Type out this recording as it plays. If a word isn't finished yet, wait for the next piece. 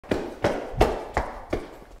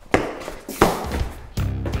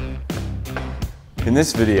In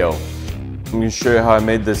this video, I'm going to show you how I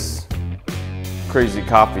made this crazy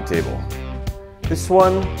coffee table. This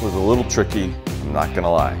one was a little tricky, I'm not going to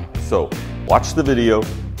lie. So watch the video,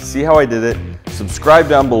 see how I did it, subscribe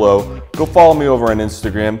down below, go follow me over on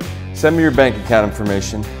Instagram, send me your bank account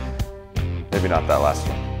information. Maybe not that last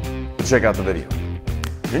one, but check out the video.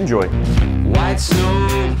 Enjoy. White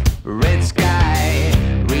snow, red sky,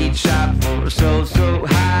 reach up for so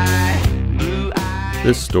high, blue eyes.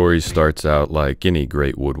 This story starts out like any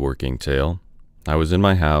great woodworking tale. I was in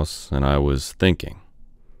my house and I was thinking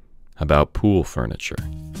about pool furniture.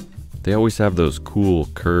 They always have those cool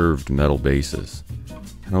curved metal bases.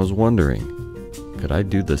 And I was wondering, could I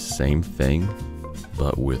do the same thing,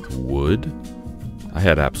 but with wood? I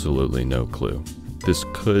had absolutely no clue. This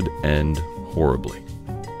could end horribly.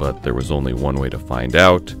 But there was only one way to find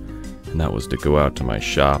out, and that was to go out to my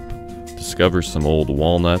shop, discover some old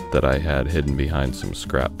walnut that I had hidden behind some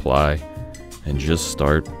scrap ply, and just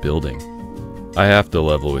start building. I have to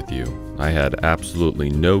level with you. I had absolutely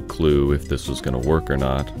no clue if this was going to work or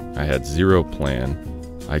not. I had zero plan.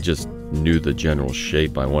 I just knew the general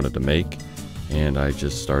shape I wanted to make, and I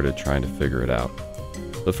just started trying to figure it out.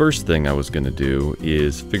 The first thing I was going to do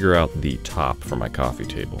is figure out the top for my coffee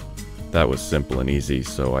table. That was simple and easy,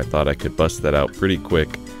 so I thought I could bust that out pretty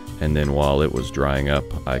quick, and then while it was drying up,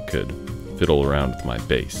 I could fiddle around with my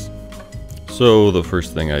base. So the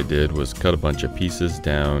first thing I did was cut a bunch of pieces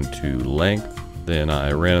down to length, then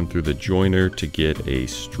I ran them through the joiner to get a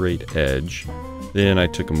straight edge, then I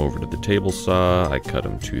took them over to the table saw, I cut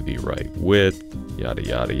them to the right width, yada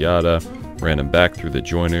yada yada, ran them back through the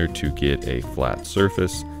joiner to get a flat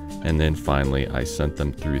surface, and then finally I sent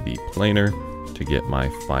them through the planer to get my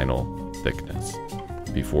final thickness.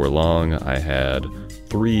 Before long, I had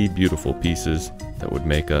 3 beautiful pieces that would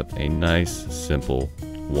make up a nice, simple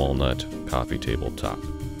walnut coffee table top.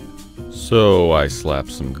 So I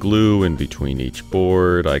slapped some glue in between each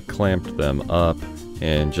board, I clamped them up,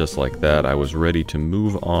 and just like that, I was ready to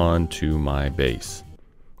move on to my base.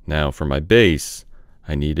 Now for my base,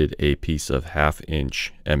 I needed a piece of 1/2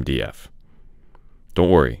 inch MDF.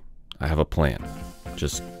 Don't worry, I have a plan.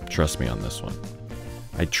 Just trust me on this one.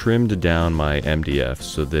 I trimmed down my MDF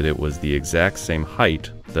so that it was the exact same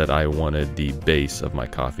height that I wanted the base of my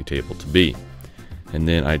coffee table to be. And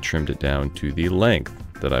then I trimmed it down to the length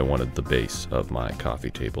that I wanted the base of my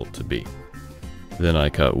coffee table to be. Then I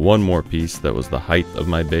cut one more piece that was the height of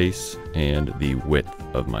my base and the width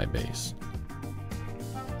of my base.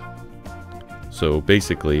 So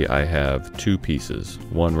basically I have 2 pieces,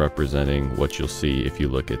 one representing what you'll see if you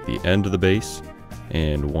look at the end of the base,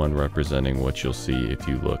 and one representing what you'll see if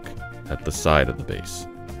you look at the side of the base.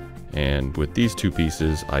 And with these 2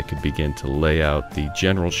 pieces, I could begin to lay out the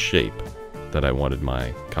general shape that I wanted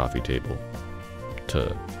my coffee table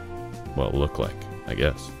to, well, look like, I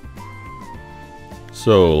guess.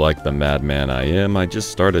 So, like the madman I am, I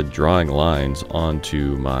just started drawing lines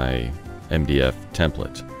onto my MDF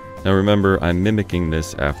template. Now remember, I'm mimicking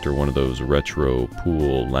this after one of those retro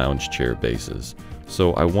pool lounge chair bases.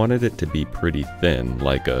 So I wanted it to be pretty thin,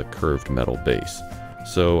 like a curved metal base.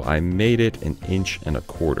 So I made it 1.25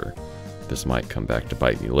 inches. This might come back to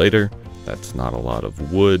bite me later. That's not a lot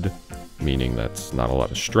of wood, meaning that's not a lot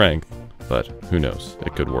of strength, but who knows,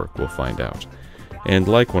 it could work, we'll find out. And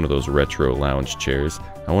like one of those retro lounge chairs,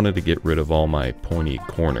 I wanted to get rid of all my pointy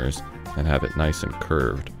corners and have it nice and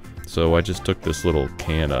curved. So I just took this little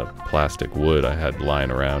can of plastic wood I had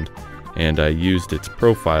lying around, and I used its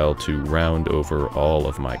profile to round over all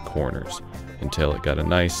of my corners until it got a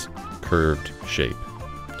nice curved shape,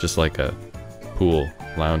 just like a pool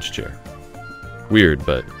lounge chair. Weird,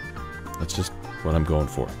 but that's just what I'm going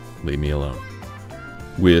for. Leave me alone.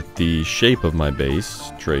 With the shape of my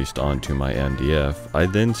base traced onto my MDF, I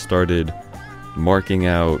then started marking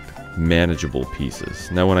out manageable pieces.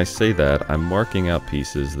 Now when I say that, I'm marking out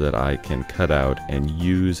pieces that I can cut out and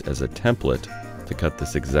use as a template to cut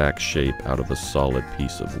this exact shape out of a solid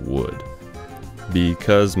piece of wood.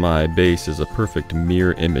 Because my base is a perfect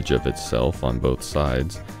mirror image of itself on both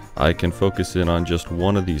sides, I can focus in on just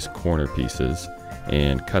one of these corner pieces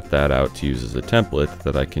and cut that out to use as a template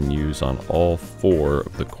that I can use on all 4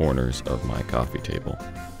 of the corners of my coffee table.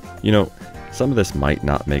 You know, some of this might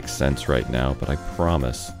not make sense right now, but I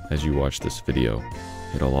promise as you watch this video,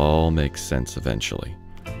 it'll all make sense eventually.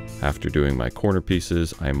 After doing my corner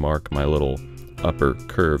pieces, I mark my little upper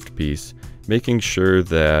curved piece, making sure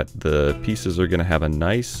that the pieces are going to have a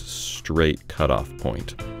nice straight cutoff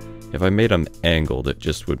point. If I made them angled, it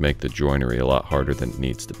just would make the joinery a lot harder than it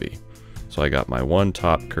needs to be. So I got my one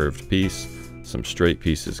top curved piece, some straight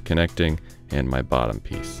pieces connecting, and my bottom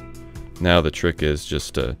piece. Now the trick is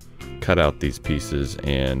just to cut out these pieces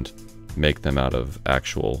and make them out of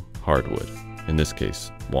actual hardwood, in this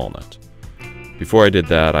case, walnut. Before I did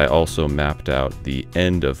that, I also mapped out the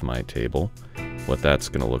end of my table, what that's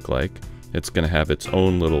going to look like. It's going to have its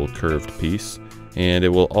own little curved piece, and it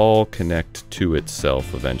will all connect to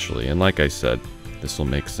itself eventually. And like I said, this will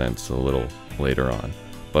make sense a little later on.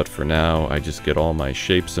 But for now, I just get all my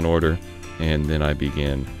shapes in order, and then I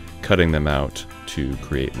begin cutting them out to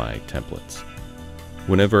create my templates.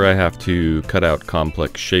 Whenever I have to cut out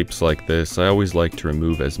complex shapes like this, I always like to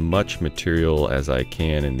remove as much material as I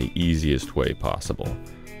can in the easiest way possible.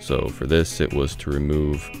 So for this, it was to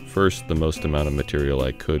remove first the most amount of material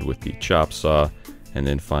I could with the chop saw, and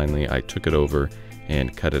then finally I took it over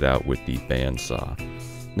and cut it out with the bandsaw.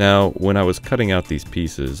 Now, when I was cutting out these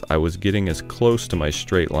pieces, I was getting as close to my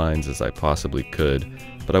straight lines as I possibly could,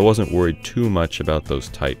 but I wasn't worried too much about those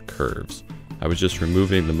tight curves. I was just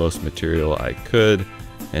removing the most material I could,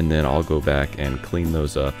 and then I'll go back and clean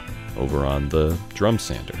those up over on the drum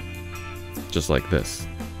sander. Just like this.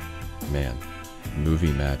 Man,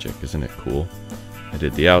 movie magic, isn't it cool? I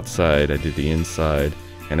did the outside, I did the inside,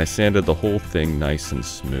 and I sanded the whole thing nice and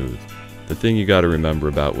smooth. The thing you gotta remember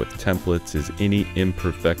about with templates is any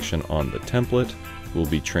imperfection on the template will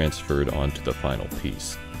be transferred onto the final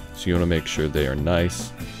piece. So you wanna make sure they are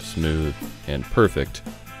nice, smooth, and perfect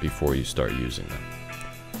before you start using them.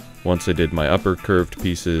 Once I did my upper curved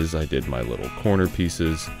pieces, I did my little corner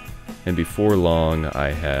pieces, and before long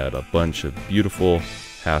I had a bunch of beautiful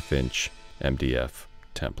half-inch MDF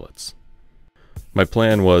templates. My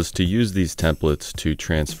plan was to use these templates to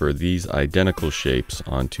transfer these identical shapes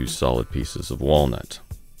onto solid pieces of walnut.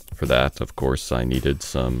 For that, of course, I needed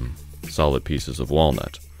some solid pieces of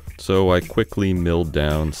walnut. So I quickly milled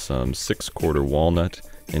down some 6/4 walnut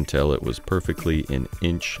until it was perfectly 1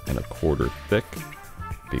 1/4 inches thick,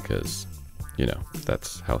 because, you know,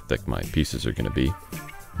 that's how thick my pieces are going to be.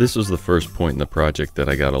 This was the first point in the project that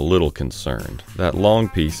I got a little concerned. That long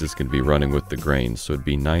piece is going to be running with the grain, so it'd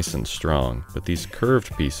be nice and strong, but these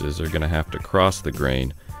curved pieces are going to have to cross the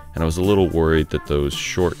grain, and I was a little worried that those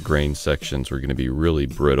short grain sections were going to be really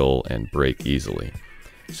brittle and break easily.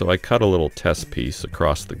 So I cut a little test piece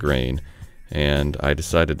across the grain, and I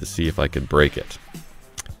decided to see if I could break it.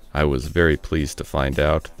 I was very pleased to find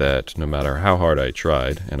out that no matter how hard I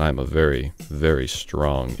tried, and I'm a very, very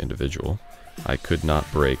strong individual, I could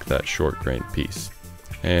not break that short grain piece.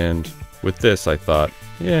 And with this I thought,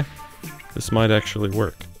 yeah, this might actually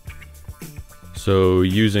work. So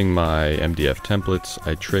using my MDF templates,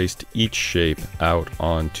 I traced each shape out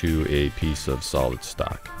onto a piece of solid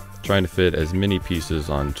stock, trying to fit as many pieces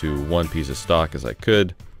onto one piece of stock as I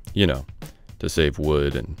could, you know, to save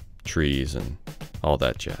wood and trees and all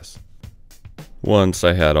that jazz. Once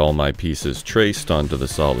I had all my pieces traced onto the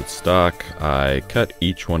solid stock, I cut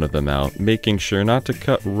each one of them out, making sure not to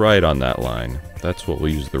cut right on that line. That's what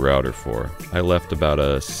we'll use the router for. I left about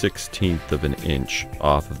a 1/16 of an inch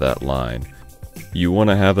off of that line. You want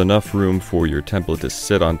to have enough room for your template to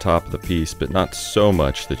sit on top of the piece, but not so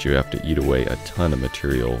much that you have to eat away a ton of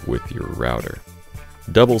material with your router.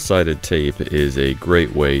 Double-sided tape is a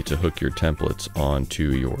great way to hook your templates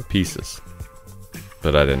onto your pieces.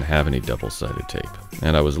 But I didn't have any double-sided tape,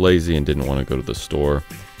 and I was lazy and didn't want to go to the store,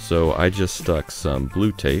 so I just stuck some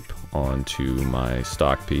blue tape onto my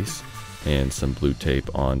stock piece and some blue tape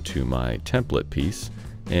onto my template piece,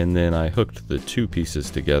 and then I hooked the two pieces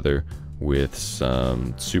together with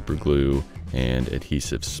some super glue and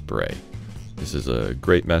adhesive spray. This is a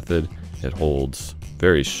great method. It holds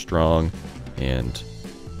very strong, and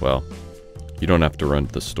well, you don't have to run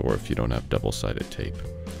to the store if you don't have double-sided tape.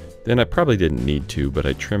 Then I probably didn't need to, but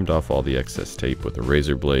I trimmed off all the excess tape with a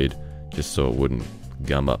razor blade just so it wouldn't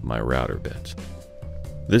gum up my router bit.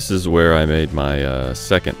 This is where I made my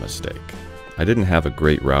second mistake. I didn't have a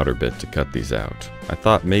great router bit to cut these out. I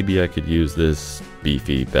thought maybe I could use this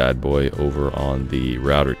beefy bad boy over on the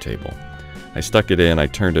router table. I stuck it in, I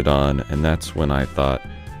turned it on, and that's when I thought,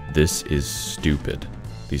 this is stupid.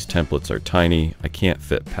 These templates are tiny, I can't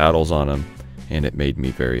fit paddles on them, and it made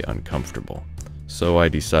me very uncomfortable. So I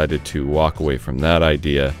decided to walk away from that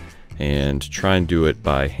idea and try and do it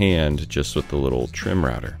by hand just with the little trim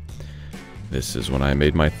router. This is when I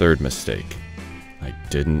made my third mistake. I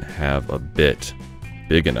didn't have a bit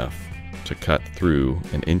big enough to cut through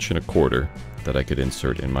 1 1/4 inches that I could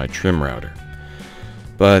insert in my trim router.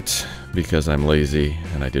 But because I'm lazy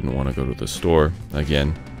and I didn't want to go to the store,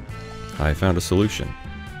 again, I found a solution.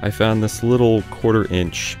 I found this little 1/4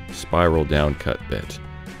 inch spiral down cut bit.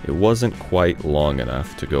 It wasn't quite long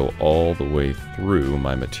enough to go all the way through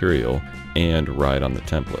my material and ride on the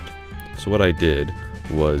template. So what I did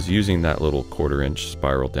was using that little 1/4-inch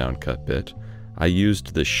spiral down cut bit. I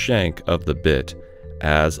used the shank of the bit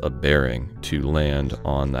as a bearing to land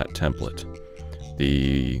on that template.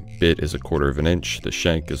 The bit is 1/4 of an inch, the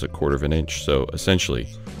shank is 1/4 of an inch, so essentially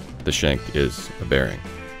the shank is a bearing.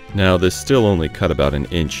 Now this still only cut about an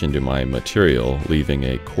inch into my material, leaving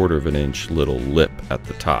a 1/4 of an inch little lip at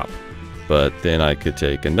the top. But then I could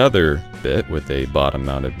take another bit with a bottom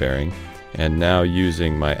mounted bearing, and now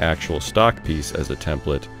using my actual stock piece as a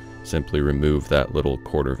template, simply remove that little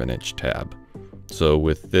 1/4 of an inch tab. So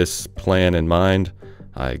with this plan in mind,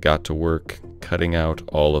 I got to work cutting out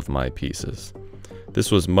all of my pieces.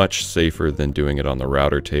 This was much safer than doing it on the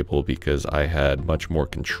router table because I had much more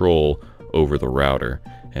control over the router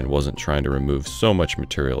and wasn't trying to remove so much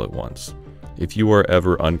material at once. If you are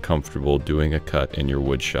ever uncomfortable doing a cut in your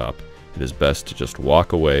wood shop, it is best to just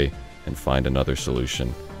walk away and find another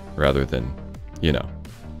solution rather than,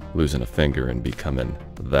 losing a finger and becoming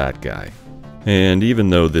that guy. And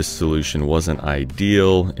even though this solution wasn't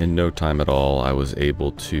ideal, in no time at all I was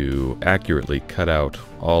able to accurately cut out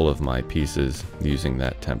all of my pieces using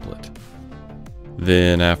that template.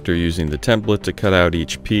 Then after using the template to cut out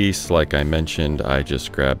each piece, like I mentioned, I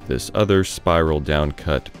just grabbed this other spiral down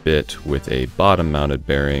cut bit with a bottom mounted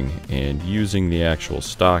bearing, and using the actual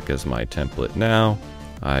stock as my template now,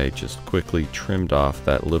 I just quickly trimmed off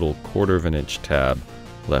that little 1/4 of an inch tab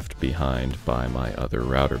left behind by my other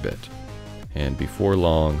router bit. And before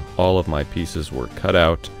long, all of my pieces were cut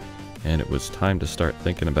out, and it was time to start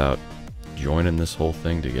thinking about joining this whole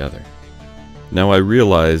thing together. Now I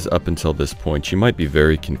realize up until this point you might be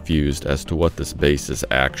very confused as to what this base is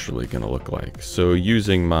actually going to look like. So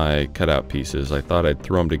using my cutout pieces, I thought I'd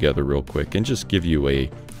throw them together real quick and just give you a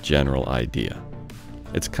general idea.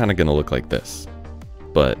 It's kind of going to look like this,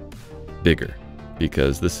 but bigger,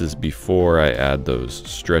 because this is before I add those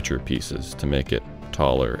stretcher pieces to make it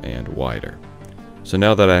taller and wider. So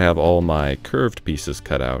now that I have all my curved pieces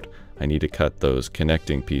cut out, I need to cut those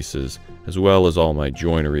connecting pieces as well as all my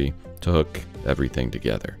joinery to hook everything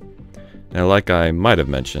together. Now, like I might have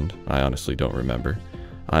mentioned, I honestly don't remember,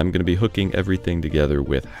 I'm going to be hooking everything together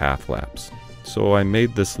with half laps. So I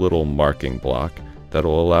made this little marking block that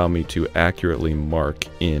will allow me to accurately mark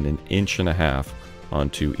in 1.5 inches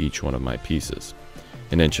onto each one of my pieces.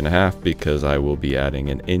 1.5 inches because I will be adding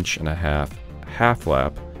 1.5 inches half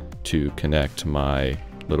lap to connect my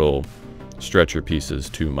little stretcher pieces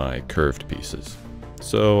to my curved pieces.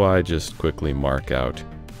 So I just quickly mark out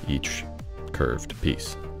each curved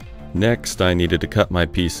piece. Next, I needed to cut my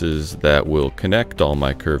pieces that will connect all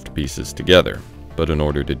my curved pieces together. But in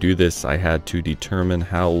order to do this, I had to determine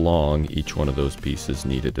how long each one of those pieces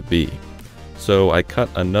needed to be. So I cut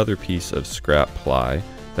another piece of scrap ply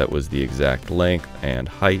that was the exact length and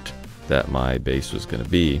height that my base was going to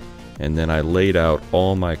be, and then I laid out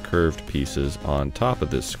all my curved pieces on top of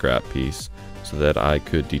this scrap piece so that I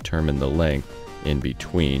could determine the length in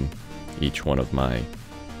between each one of my,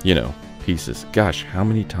 pieces. Gosh, how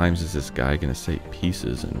many times is this guy going to say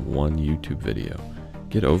pieces in one YouTube video?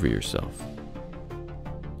 Get over yourself.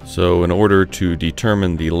 So in order to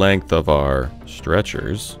determine the length of our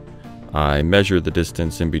stretchers, I measure the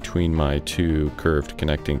distance in between my two curved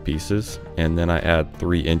connecting pieces, and then I add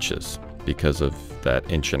 3 inches because of that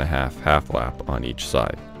 1.5 inch half lap on each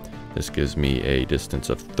side. This gives me a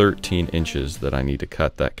distance of 13 inches that I need to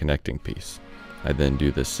cut that connecting piece. I then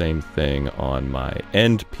do the same thing on my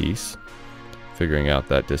end piece, figuring out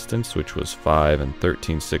that distance, which was 5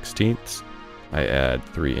 13/16. I add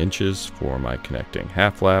 3 inches for my connecting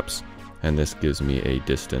half laps, and this gives me a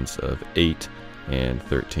distance of 8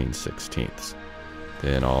 13/16.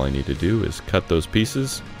 Then all I need to do is cut those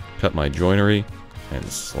pieces, cut my joinery, and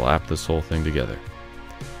slap this whole thing together.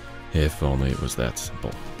 If only it was that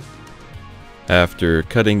simple. After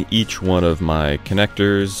cutting each one of my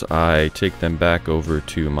connectors, I take them back over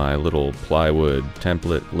to my little plywood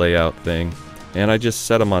template layout thing, and I just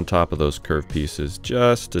set them on top of those curved pieces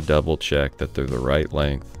just to double check that they're the right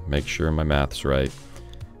length, make sure my math's right.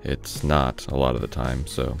 It's not a lot of the time,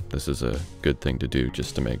 so this is a good thing to do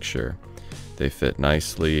just to make sure. They fit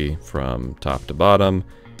nicely from top to bottom,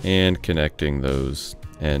 and connecting those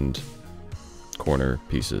end corner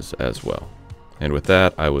pieces as well. And with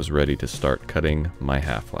that, I was ready to start cutting my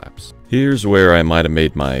half laps. Here's where I might have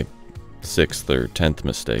made my 6th or 10th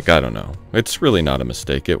mistake, I don't know. It's really not a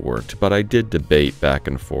mistake, it worked, but I did debate back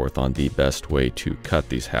and forth on the best way to cut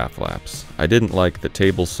these half laps. I didn't like the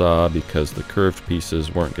table saw because the curved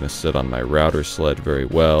pieces weren't going to sit on my router sled very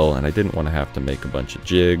well, and I didn't want to have to make a bunch of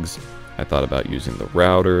jigs. I thought about using the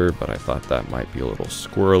router, but I thought that might be a little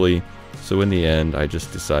squirrely. So in the end, I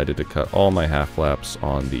just decided to cut all my half flaps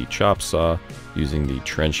on the chop saw using the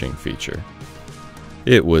trenching feature.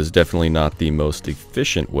 It was definitely not the most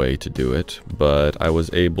efficient way to do it, but I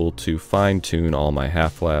was able to fine-tune all my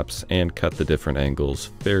half flaps and cut the different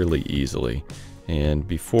angles fairly easily. And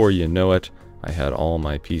before you know it, I had all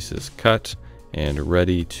my pieces cut and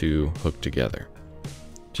ready to hook together.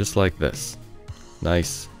 Just like this.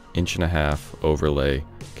 Nice 1.5" overlay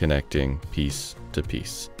connecting piece to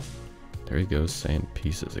piece. There he goes saying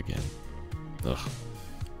pieces again. Ugh.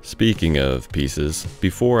 Speaking of pieces,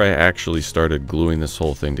 before I actually started gluing this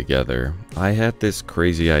whole thing together, I had this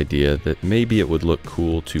crazy idea that maybe it would look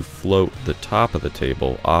cool to float the top of the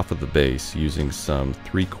table off of the base using some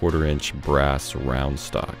 3/4 inch brass round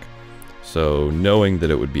stock. So knowing that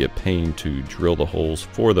it would be a pain to drill the holes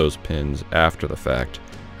for those pins after the fact,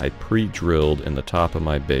 I pre-drilled in the top of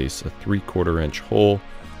my base a 3/4 inch hole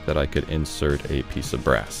that I could insert a piece of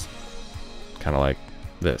brass. Kind of like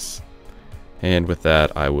this. And with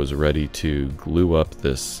that, I was ready to glue up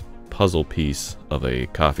this puzzle piece of a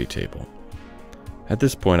coffee table. At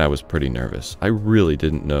this point, I was pretty nervous. I really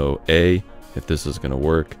didn't know A, if this is going to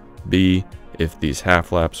work, B, if these half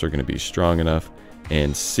flaps are going to be strong enough,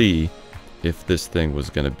 and C, if this thing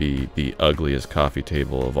was going to be the ugliest coffee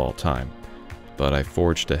table of all time. But I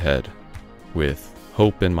forged ahead with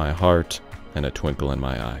hope in my heart and a twinkle in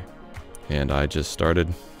my eye. And I just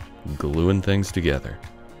started gluing things together.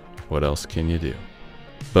 What else can you do?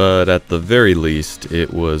 But at the very least,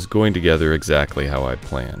 it was going together exactly how I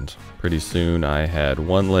planned. Pretty soon I had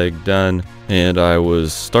one leg done, and I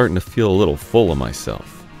was starting to feel a little full of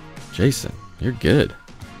myself. Jason, you're good.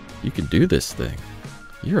 You can do this thing.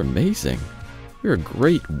 You're amazing. You're a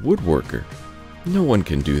great woodworker. No one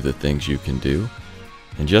can do the things you can do.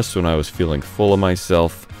 And just when I was feeling full of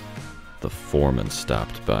myself, the foreman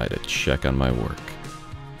stopped by to check on my work.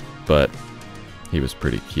 But he was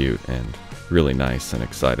pretty cute and really nice and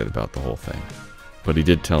excited about the whole thing. But he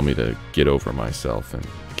did tell me to get over myself and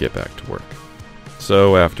get back to work.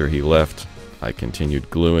 So after he left, I continued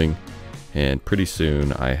gluing, and pretty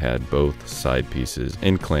soon I had both side pieces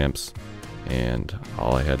in clamps, and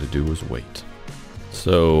all I had to do was wait.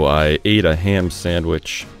 So I ate a ham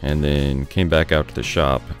sandwich and then came back out to the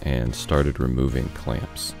shop and started removing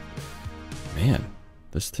clamps. Man,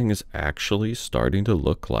 this thing is actually starting to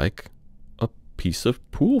look like a piece of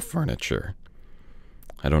pool furniture.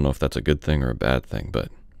 I don't know if that's a good thing or a bad thing, but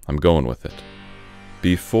I'm going with it.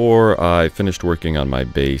 Before I finished working on my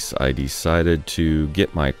base, I decided to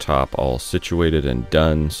get my top all situated and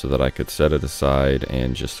done so that I could set it aside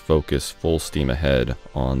and just focus full steam ahead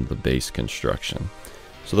on the base construction.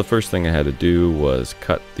 So the first thing I had to do was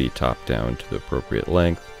cut the top down to the appropriate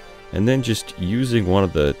length, and then just using one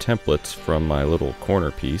of the templates from my little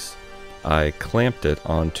corner piece, I clamped it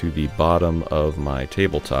onto the bottom of my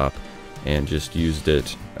tabletop and just used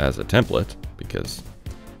it as a template, because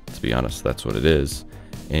to be honest, that's what it is,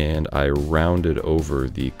 and I rounded over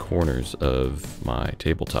the corners of my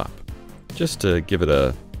tabletop, just to give it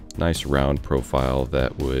a nice round profile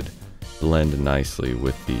that would blend nicely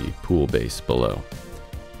with the pool base below.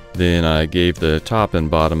 Then I gave the top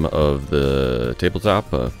and bottom of the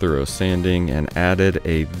tabletop a thorough sanding and added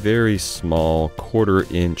a very small 1/4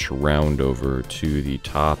 inch round over to the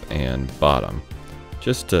top and bottom,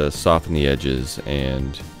 just to soften the edges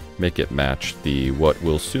and make it match the what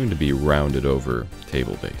will soon to be rounded over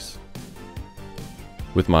table base.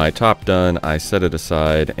 With my top done, I set it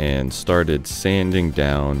aside and started sanding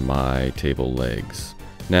down my table legs.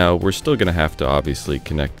 Now, we're still going to have to obviously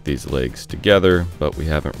connect these legs together, but we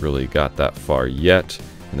haven't really got that far yet,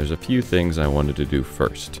 and there's a few things I wanted to do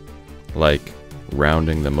first, like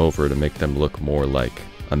rounding them over to make them look more like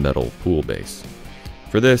a metal pool base.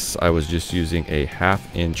 For this, I was just using a 1/2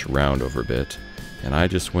 inch round over bit, and I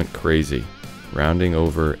just went crazy, rounding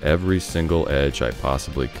over every single edge I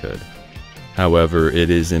possibly could. However, it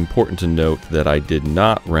is important to note that I did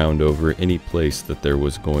not round over any place that there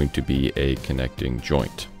was going to be a connecting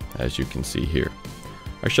joint, as you can see here.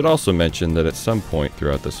 I should also mention that at some point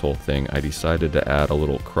throughout this whole thing, I decided to add a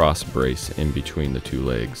little cross brace in between the two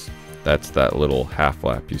legs. That's that little half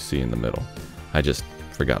flap you see in the middle. I just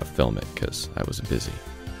forgot to film it because I was busy.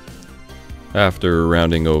 After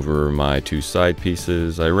rounding over my two side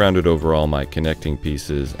pieces, I rounded over all my connecting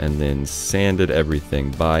pieces and then sanded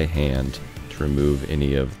everything by hand to remove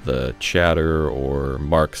any of the chatter or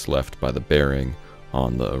marks left by the bearing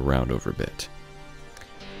on the round over bit.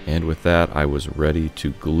 And with that, I was ready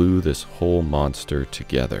to glue this whole monster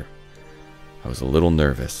together. I was a little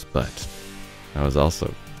nervous, but I was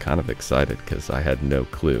also kind of excited because I had no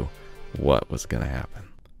clue what was going to happen.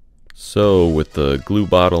 So with the glue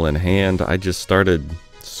bottle in hand, I just started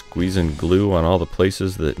squeezing glue on all the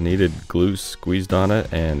places that needed glue squeezed on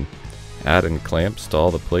it, and adding clamps to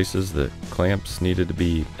all the places that clamps needed to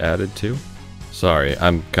be added to. Sorry,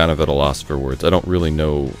 I'm kind of at a loss for words. I don't really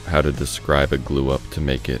know how to describe a glue up to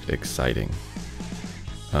make it exciting.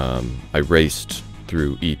 I raced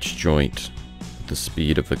through each joint at the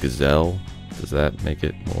speed of a gazelle. Does that make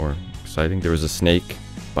it more exciting? There was a snake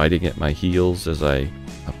biting at my heels as I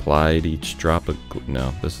applied each drop of glue.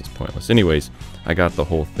 No, this is pointless. Anyways, I got the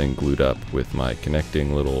whole thing glued up with my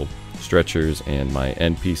connecting little stretchers and my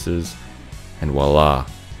end pieces, and voila,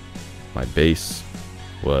 my base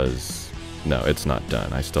was... No, it's not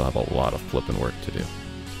done. I still have a lot of flipping work to do.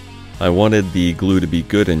 I wanted the glue to be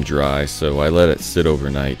good and dry, so I let it sit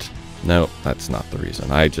overnight. No, that's not the reason.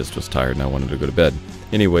 I just was tired and I wanted to go to bed.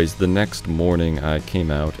 Anyways, the next morning I came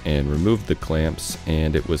out and removed the clamps,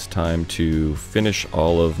 and it was time to finish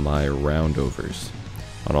all of my roundovers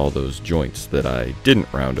on all those joints that I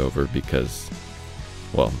didn't round over because,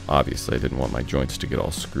 well, obviously I didn't want my joints to get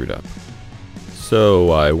all screwed up. So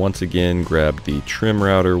I once again grabbed the trim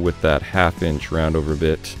router with that 1/2 inch roundover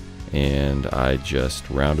bit, and I just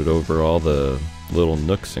rounded over all the little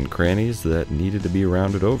nooks and crannies that needed to be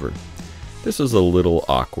rounded over. This was a little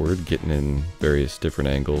awkward, getting in various different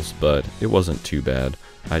angles, but it wasn't too bad.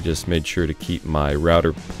 I just made sure to keep my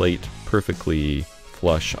router plate perfectly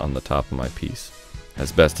flush on the top of my piece,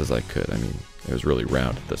 as best as I could. I mean, it was really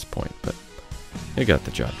round at this point, but it got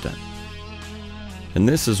the job done. And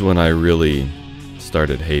this is when I really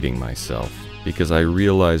started hating myself, because I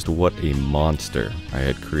realized what a monster I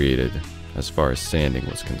had created as far as sanding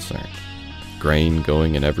was concerned. Grain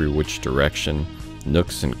going in every which direction,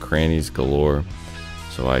 nooks and crannies galore.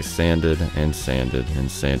 So I sanded and sanded and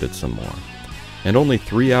sanded some more. And only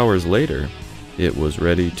 3 hours later, it was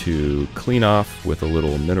ready to clean off with a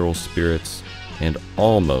little mineral spirits and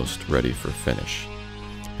almost ready for finish.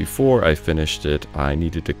 Before I finished it, I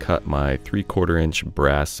needed to cut my 3/4 inch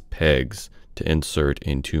brass pegs to insert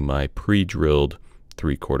into my pre-drilled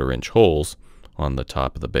 3/4 inch holes on the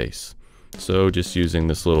top of the base. So just using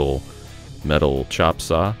this little metal chop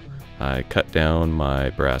saw, I cut down my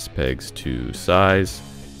brass pegs to size,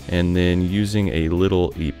 and then using a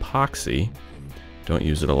little epoxy, don't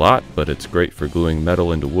use it a lot, but it's great for gluing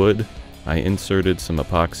metal into wood, I inserted some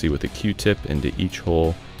epoxy with a Q-tip into each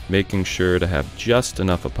hole, making sure to have just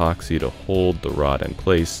enough epoxy to hold the rod in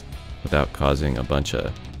place without causing a bunch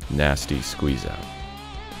of nasty squeeze out.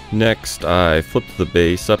 Next, I flipped the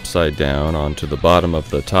base upside down onto the bottom of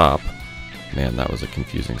the top. Man, that was a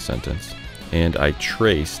confusing sentence. And I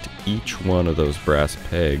traced each one of those brass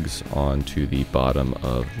pegs onto the bottom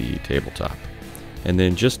of the tabletop. And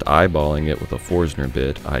then just eyeballing it with a Forstner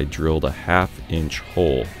bit, I drilled a 1/2 inch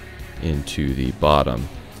hole into the bottom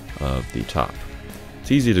of the top.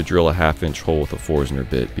 It's easy to drill a 1/2 inch hole with a Forstner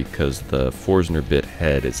bit because the Forstner bit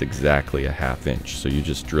head is exactly a 1/2 inch, so you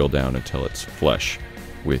just drill down until it's flush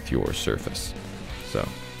with your surface. So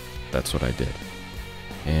that's what I did.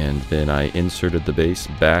 And then I inserted the base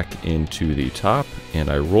back into the top, and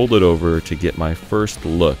I rolled it over to get my first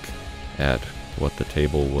look at what the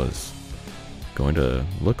table was going to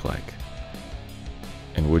look like.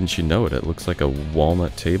 And wouldn't you know it, it looks like a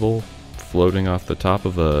walnut table floating off the top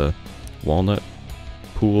of a walnut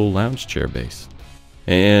pool lounge chair base.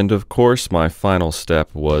 And of course, my final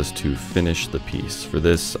step was to finish the piece. For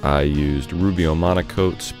this, I used Rubio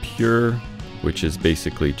Monocoat's Pure, which is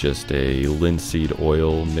basically just a linseed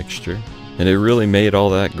oil mixture. And it really made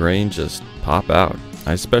all that grain just pop out.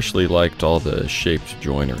 I especially liked all the shaped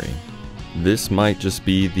joinery. This might just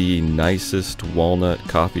be the nicest walnut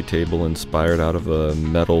coffee table inspired out of a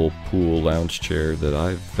metal pool lounge chair that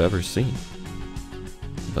I've ever seen.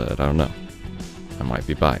 But I don't know. I might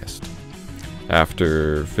be biased.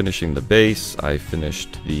 After finishing the base, I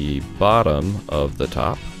finished the bottom of the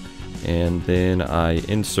top, and then I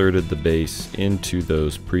inserted the base into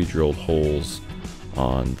those pre-drilled holes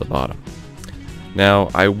on the bottom. Now,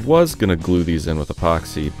 I was going to glue these in with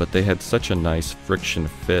epoxy, but they had such a nice friction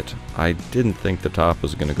fit, I didn't think the top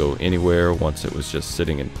was going to go anywhere once it was just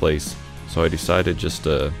sitting in place, so I decided just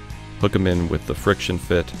to hook them in with the friction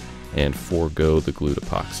fit and forego the glued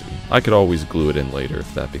epoxy. I could always glue it in later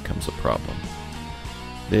if that becomes a problem.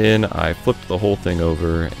 Then I flipped the whole thing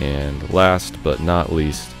over, and last but not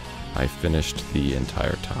least, I finished the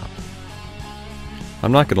entire top.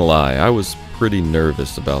 I'm not gonna lie, I was pretty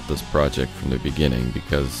nervous about this project from the beginning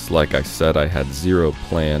because, like I said, I had zero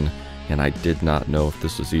plan and I did not know if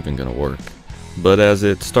this was even gonna work. But as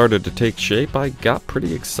it started to take shape, I got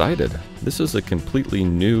pretty excited. This is a completely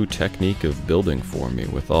new technique of building for me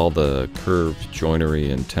with all the curved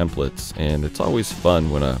joinery and templates, and it's always fun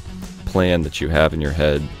when a plan that you have in your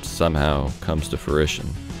head somehow comes to fruition.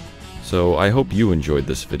 So I hope you enjoyed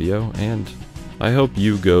this video, and I hope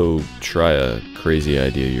you go try a crazy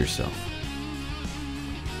idea yourself.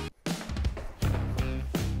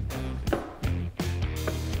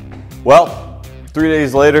 Well, 3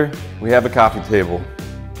 days later, we have a coffee table.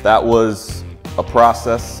 That was a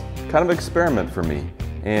process, kind of experiment for me,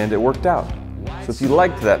 and it worked out. So if you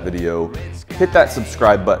liked that video, hit that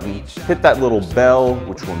subscribe button, hit that little bell,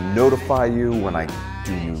 which will notify you when I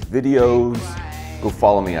do new videos. Go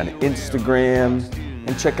follow me on Instagram,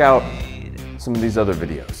 and check out some of these other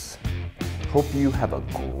videos. Hope you have a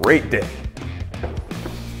great day.